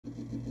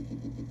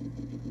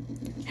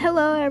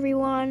Hello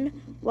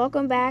everyone,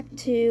 welcome back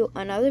to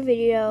another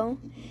video,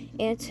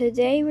 and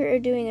today we are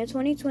doing a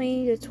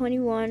 2020 to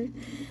 21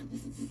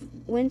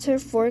 winter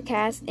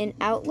forecast and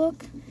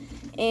outlook,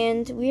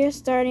 and we are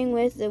starting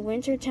with the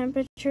winter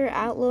temperature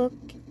outlook,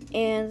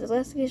 and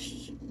let's get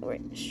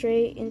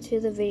straight into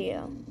the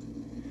video.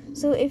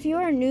 So if you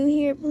are new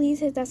here, please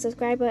hit that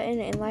subscribe button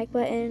and like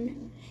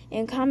button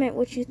and comment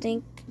what you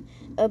think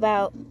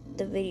about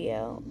the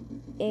video.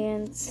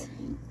 And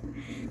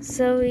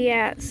so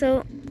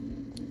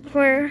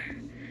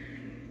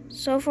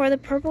for the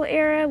purple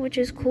era, which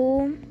is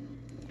cool,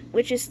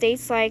 which is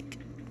states like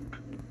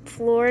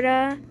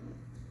Florida,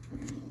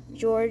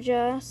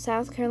 Georgia,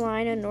 South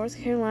Carolina, North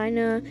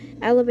Carolina,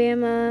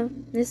 Alabama,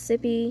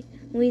 Mississippi,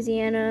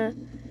 Louisiana,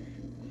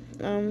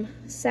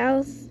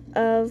 south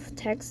of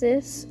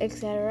Texas,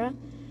 etc.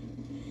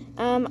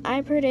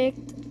 I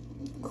predict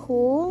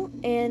cool,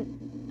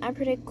 and I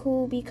predict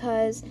cool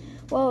because,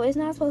 well, it's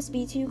not supposed to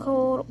be too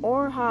cold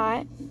or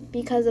hot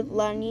because of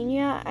La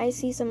Nina. I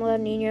see some La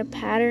Nina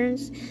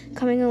patterns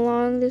coming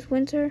along this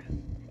winter,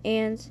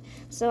 and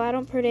so I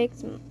don't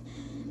predict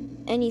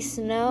any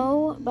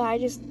snow, but I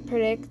just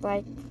predict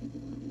like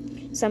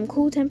some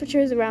cool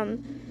temperatures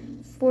around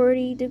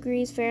 40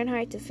 degrees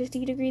Fahrenheit to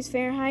 50 degrees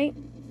Fahrenheit,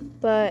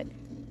 but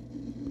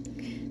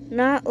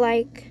not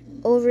like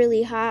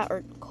overly hot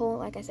or cold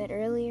like I said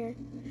earlier.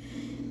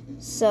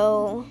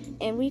 So,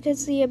 and we could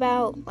see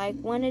about like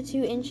 1 to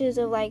 2 inches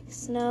of like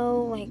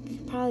snow, like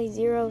probably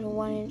 0 to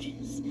 1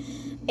 inches,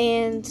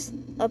 and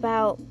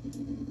about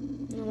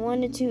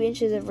 1 to 2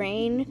 inches of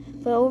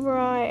rain. But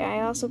overall, I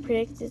also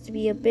predict it to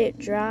be a bit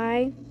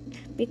dry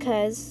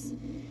because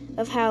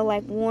of how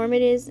like warm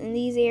it is in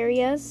these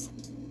areas.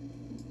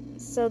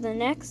 So the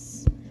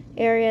next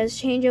area is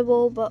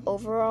changeable but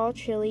overall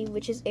chilly,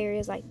 which is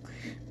areas like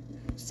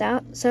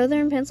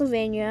southern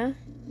Pennsylvania,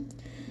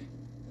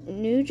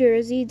 New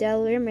Jersey,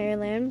 Delaware,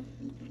 Maryland,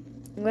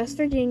 West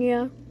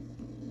Virginia,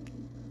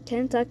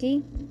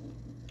 Kentucky,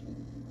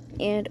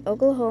 and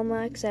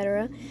Oklahoma,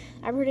 etc.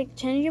 I predict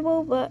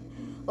changeable but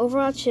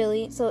overall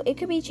chilly. So it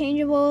could be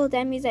changeable.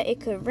 That means that it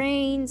could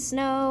rain,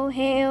 snow,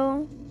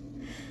 hail.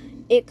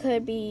 It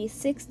could be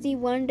 60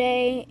 one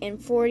day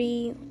and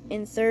 40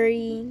 and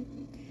 30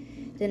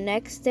 the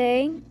next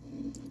day,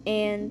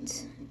 and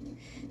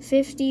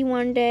 50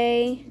 one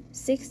day,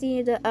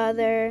 60 the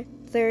other,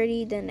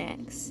 30 the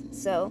next.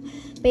 So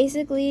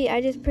basically I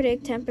just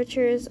predict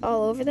temperatures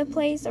all over the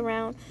place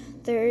around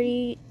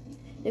 30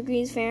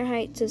 degrees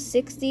Fahrenheit to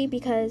 60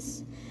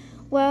 because,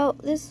 well,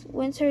 this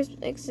winter is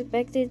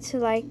expected to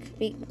like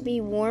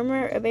be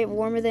warmer, a bit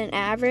warmer than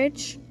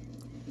average.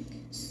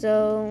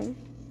 So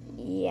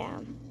yeah,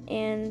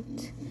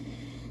 and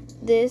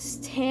this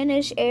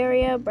tannish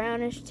area,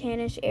 brownish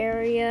tannish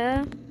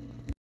area.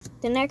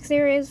 The next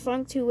area is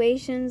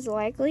fluctuations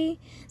likely.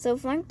 So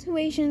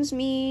fluctuations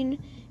mean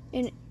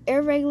an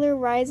irregular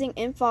rising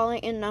and falling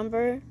in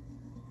number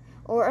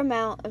or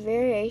amount of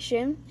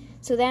variation.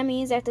 So that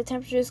means that the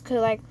temperatures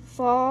could like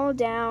fall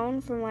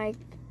down from like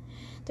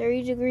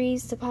 30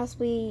 degrees to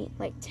possibly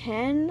like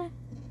 10.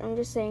 I'm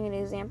just saying an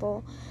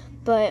example.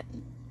 But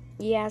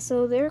yeah,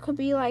 so there could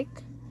be like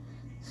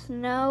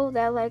snow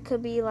that like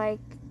could be like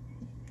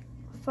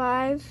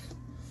 5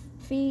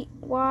 feet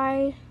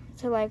wide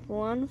to like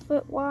 1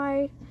 foot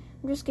wide.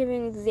 I'm just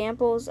giving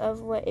examples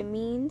of what it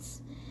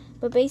means.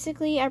 But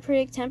basically, I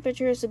predict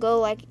temperatures to go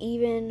like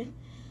even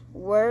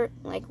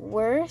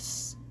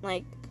worse,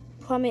 like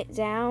plummet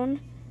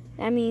down.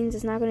 That means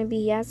it's not going to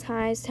be as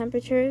high as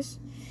temperatures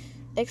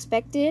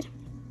expected.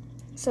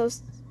 So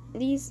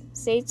these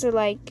states are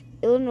like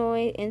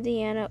Illinois,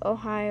 Indiana,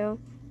 Ohio,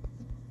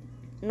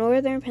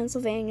 Northern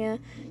Pennsylvania,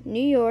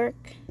 New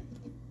York,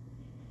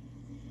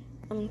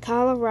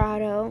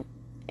 Colorado,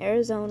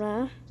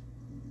 Arizona.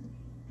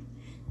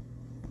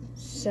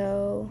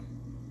 So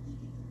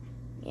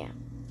yeah.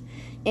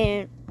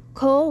 And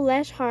cold,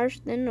 less harsh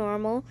than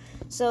normal.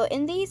 So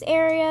in these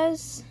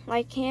areas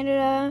like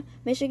Canada,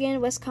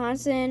 Michigan,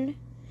 Wisconsin,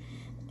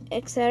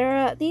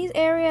 etc., these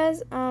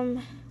areas,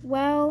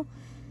 well,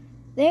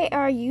 they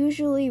are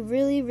usually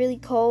really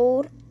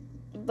cold,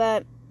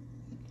 but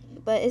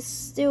it's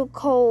still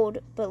cold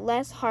but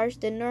less harsh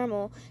than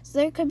normal. So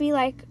there could be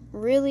like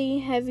really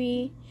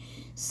heavy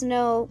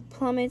snow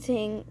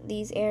plummeting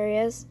these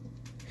areas,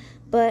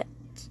 but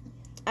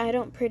I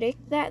don't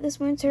predict that this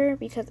winter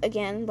because,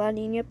 again, La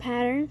Nina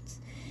patterns,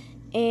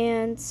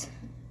 and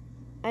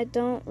I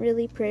don't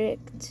really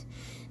predict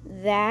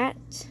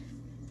that.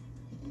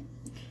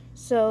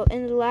 So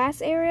in the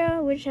last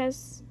area, which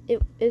is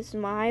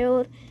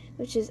mild,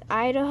 which is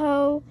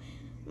Idaho,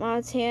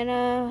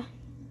 Montana,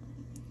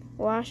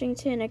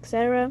 Washington,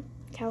 etc.,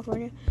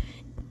 California,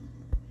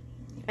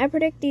 I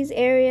predict these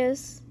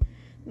areas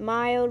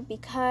mild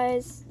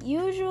because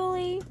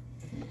usually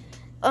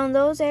on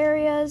those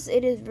areas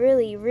it is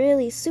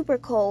really super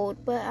cold,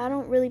 but I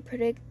don't really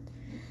predict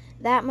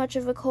that much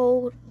of a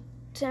cold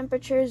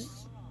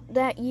temperatures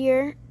that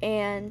year,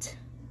 and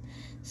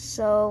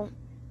so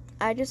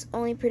I just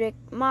only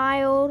predict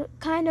mild,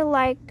 kind of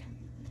like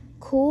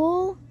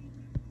cool,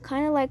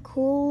 kind of like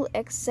cool,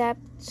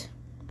 except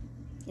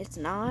it's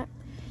not.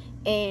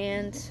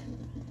 And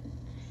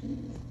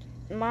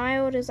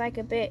mild is like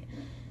a bit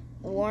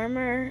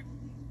warmer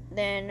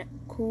than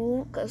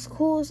cool, because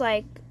cool is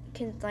like,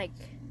 can like,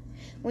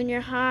 when you're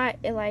hot,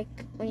 it like,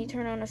 when you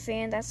turn on a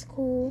fan, that's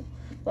cool.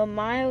 But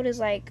mild is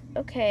like,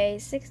 okay,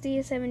 60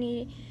 to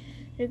 70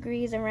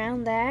 degrees,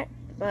 around that.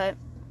 But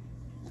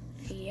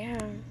yeah.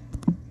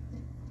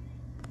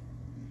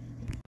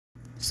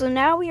 So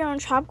now we are on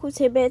Tropical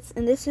Tidbits,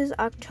 and this is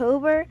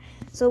October,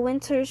 so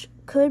winter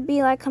could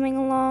be like coming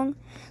along.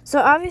 So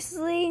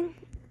obviously,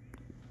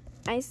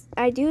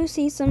 I do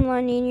see some La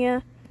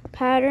Nina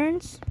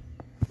patterns.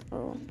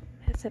 Oh,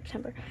 that's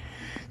September.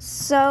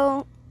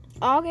 So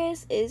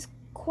August is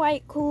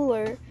quite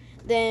cooler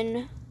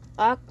than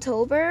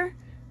October,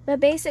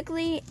 but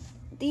basically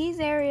these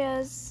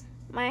areas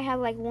might have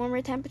like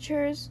warmer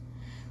temperatures.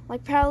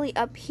 Like probably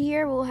up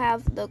here we'll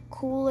have the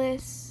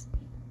coolest.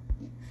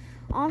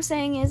 All I'm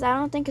saying is I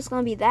don't think it's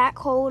going to be that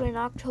cold in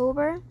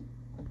October.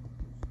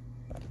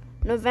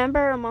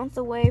 November, a month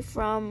away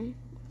from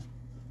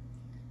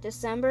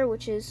December,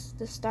 which is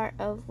the start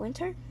of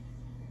winter.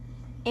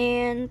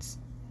 And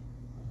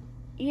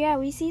yeah,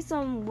 we see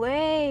some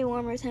way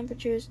warmer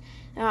temperatures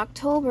in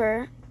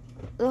October.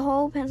 The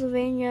whole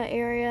Pennsylvania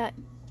area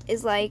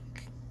is like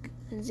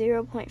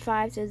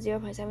 0.5 to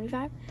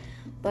 0.75,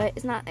 but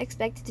it's not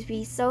expected to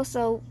be so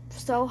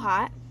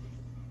hot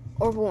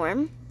or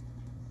warm,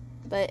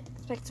 but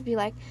expected to be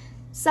like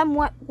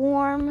somewhat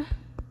warm.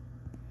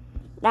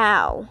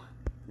 Now,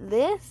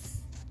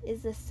 this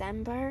is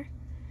December.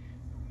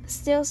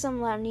 Still some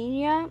La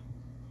Nina,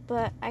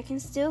 but I can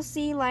still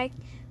see like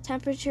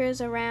temperatures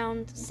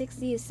around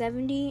 60 to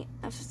 70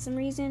 for some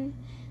reason,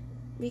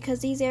 because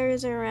these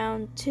areas are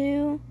around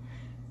 2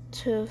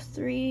 to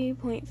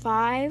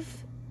 3.5.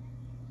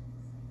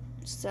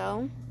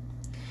 So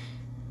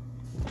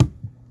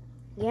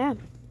yeah.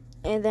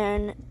 And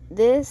then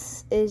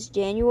this is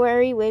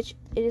January, which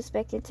is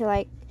expected to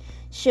like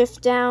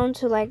shift down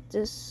to like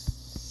the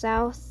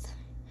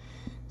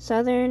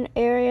southern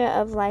area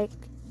of like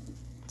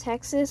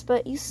Texas,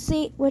 but you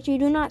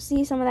do not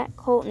see some of that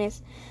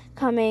coldness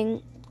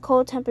coming,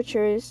 cold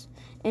temperatures,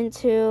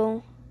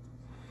 into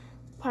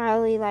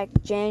probably like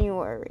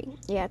January.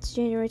 Yeah, it's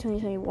January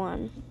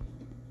 2021.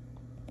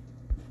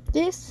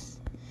 This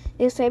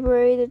is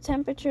February.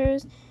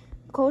 The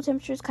cold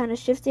temperatures kind of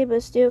shifted,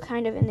 but still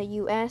kind of in the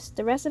U.S.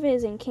 The rest of it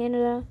is in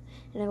Canada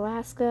and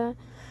Alaska.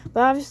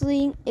 But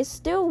obviously, it's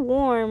still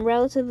warm,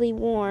 relatively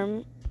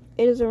warm.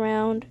 It is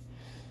around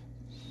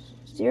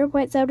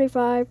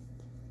 0.75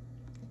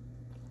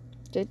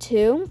 to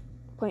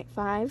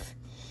 2.5.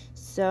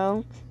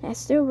 So, that's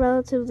still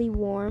relatively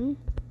warm.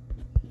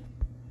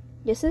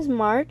 This is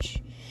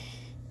March.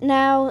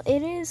 Now,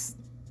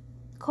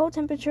 cold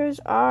temperatures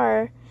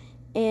are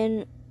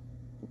in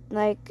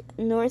like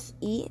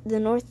the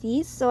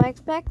northeast, so I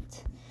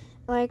expect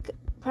like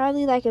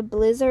probably like a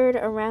blizzard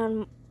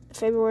around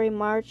February,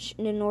 March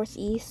in the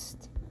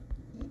northeast.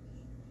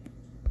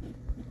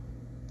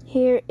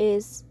 Here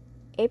is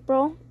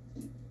April,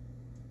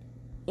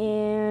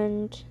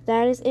 and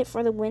that is it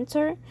for the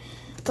winter,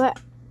 but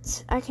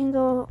I can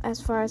go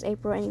as far as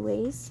April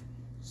anyways.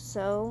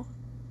 So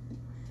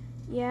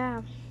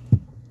yeah.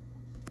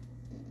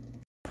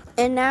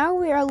 And now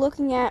we are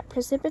looking at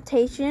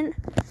precipitation.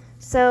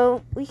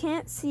 So we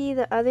can't see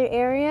the other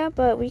area,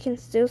 but we can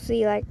still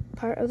see like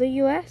part of the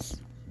U.S.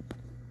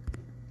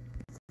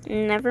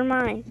 Never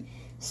mind.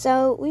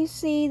 So we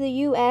see the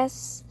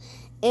U.S.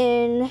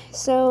 in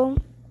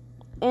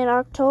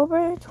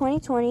October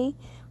 2020,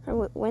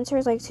 winter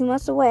is like 2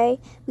 months away.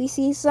 We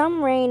see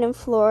some rain in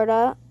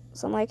Florida,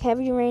 some like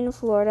heavy rain in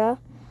Florida,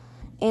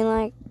 and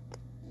like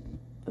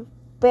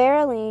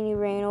barely any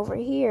rain over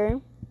here.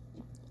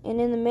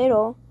 And in the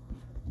middle,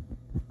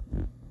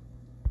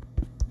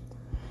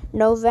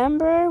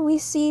 November, we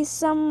see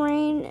some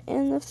rain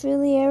in the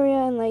Philly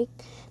area and like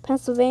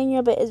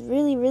Pennsylvania, but it's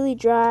really, really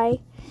dry.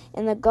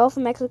 In the Gulf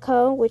of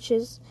Mexico, which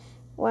is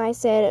why I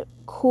said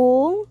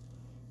cool,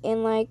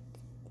 and like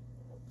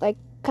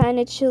kind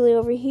of chilly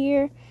over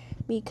here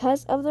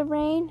because of the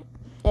rain,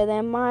 and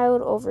then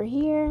mild over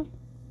here.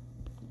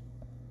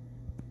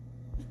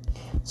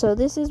 So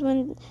this is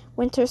when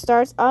winter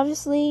starts.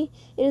 Obviously,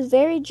 it is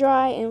very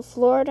dry in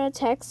Florida,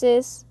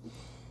 Texas,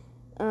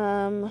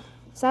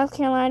 South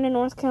Carolina,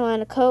 North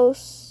Carolina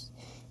coast,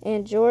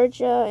 and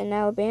Georgia and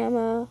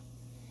Alabama,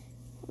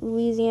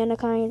 Louisiana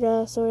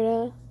kinda,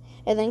 sorta,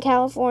 and then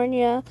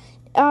California.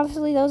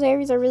 Obviously, those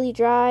areas are really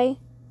dry,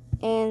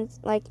 and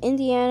like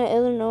Indiana,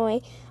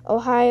 Illinois,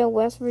 Ohio,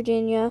 West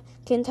Virginia,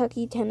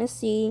 Kentucky,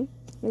 Tennessee,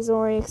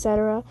 Missouri,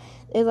 etc.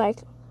 It's like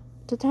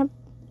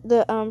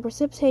the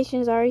precipitation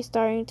is already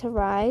starting to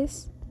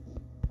rise.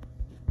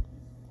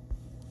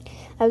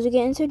 As we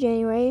get into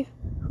January,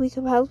 we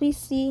could probably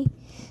see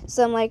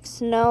some like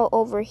snow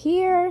over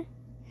here,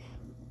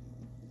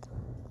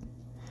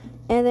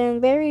 and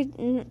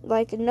then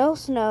like no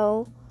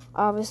snow,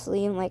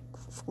 obviously, in like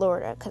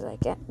Florida, because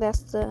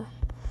that's the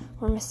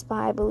warmest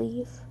spot, I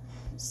believe.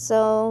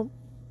 So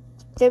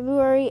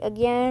February,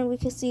 again, we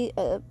can see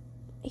a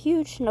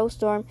huge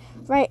snowstorm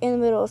right in the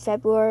middle of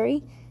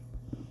February.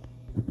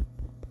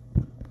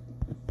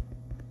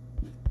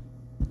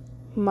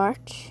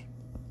 March,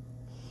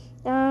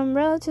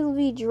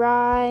 relatively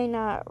dry,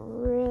 not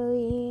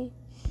really.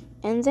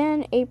 And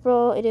then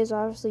April, it is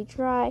obviously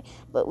dry,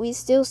 but we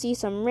still see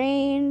some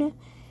rain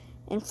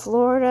in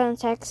Florida and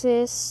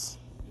Texas.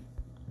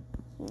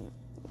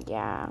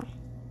 Yeah.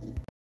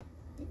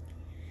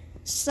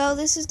 So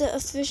this is the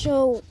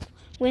official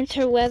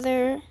winter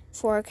weather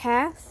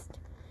forecast.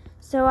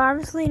 So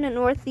obviously in the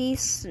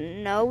Northeast,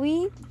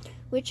 snowy,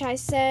 which I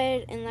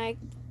said in like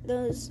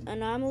those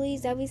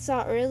anomalies that we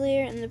saw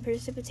earlier in the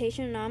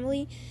precipitation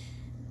anomaly,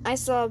 I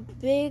saw a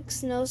big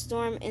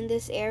snowstorm in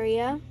this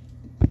area.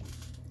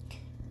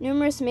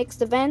 Numerous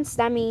mixed events,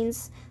 that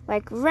means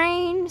like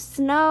rain,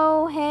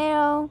 snow,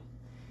 hail,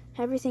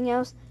 everything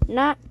else.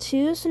 Not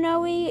too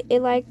snowy,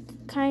 it like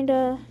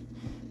kinda,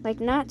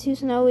 like not too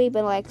snowy,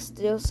 but like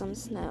still some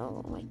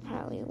snow, like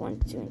probably 1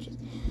 to 2 inches.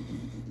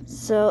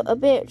 So a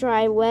bit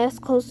dry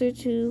west, closer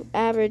to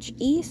average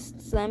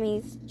east, so that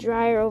means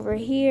drier over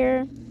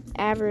here,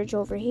 average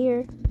over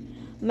here.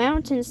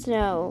 Mountain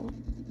snow,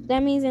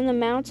 that means in the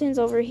mountains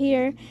over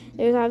here,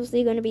 there's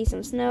obviously going to be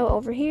some snow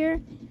over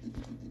here.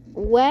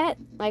 Wet,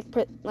 like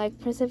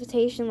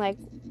precipitation, like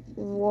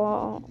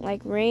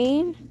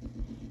rain.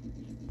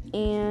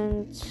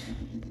 And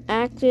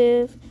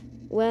active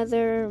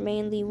weather,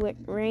 mainly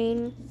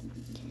rain.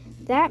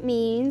 That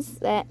means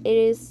that it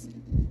is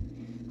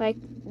like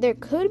there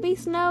could be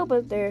snow,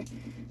 but there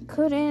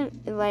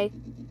couldn't, like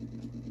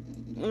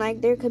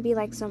there could be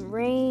like some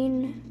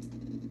rain,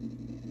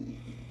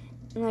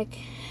 like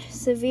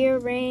severe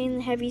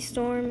rain, heavy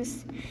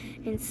storms,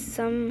 and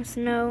some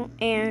snow.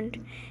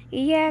 And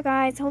yeah,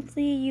 guys,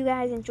 hopefully you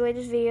guys enjoyed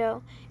this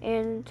video,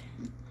 and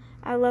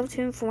I'd love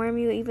to inform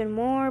you even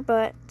more,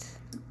 but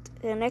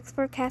the next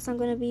forecast I'm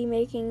going to be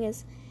making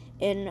is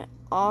in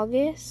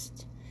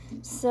August.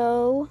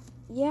 So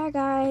yeah,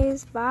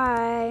 guys,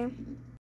 bye.